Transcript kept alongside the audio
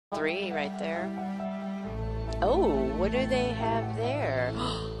3 right there. Oh, what do they have there?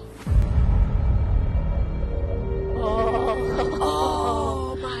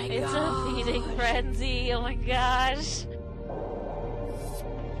 Oh my god. It's a feeding frenzy. Oh my gosh.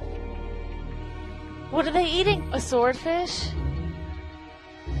 What are they eating? A swordfish?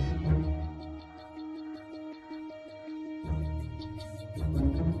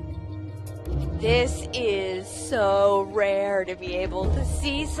 This is so rare to be able to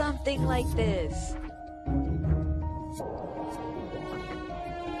see something like this.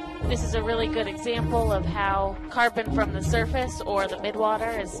 This is a really good example of how carbon from the surface or the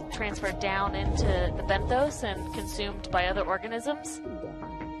midwater is transferred down into the benthos and consumed by other organisms.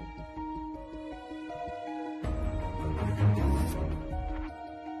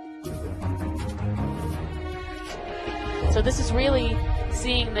 So this is really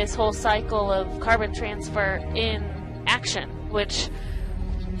seeing this whole cycle of carbon transfer in action, which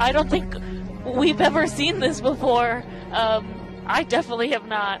I don't think we've ever seen this before. I definitely have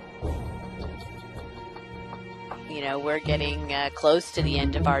not. You know, we're getting close to the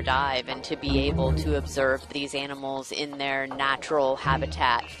end of our dive, and to be able to observe these animals in their natural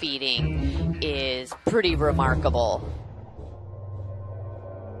habitat feeding is pretty remarkable.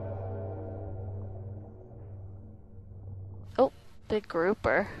 Oh, big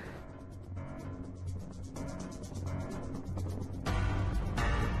grouper.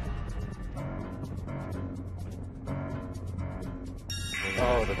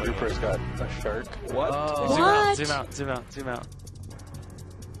 Oh, the grouper's got a shark. What? What? Zoom out, zoom out, zoom out.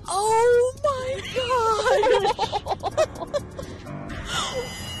 Oh my god!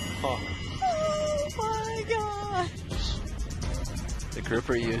 Oh. Oh my god! The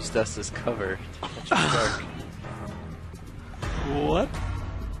grouper used us as cover to catch a shark. What?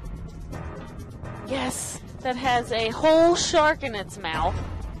 Yes, that has a whole shark in its mouth.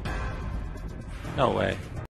 No way.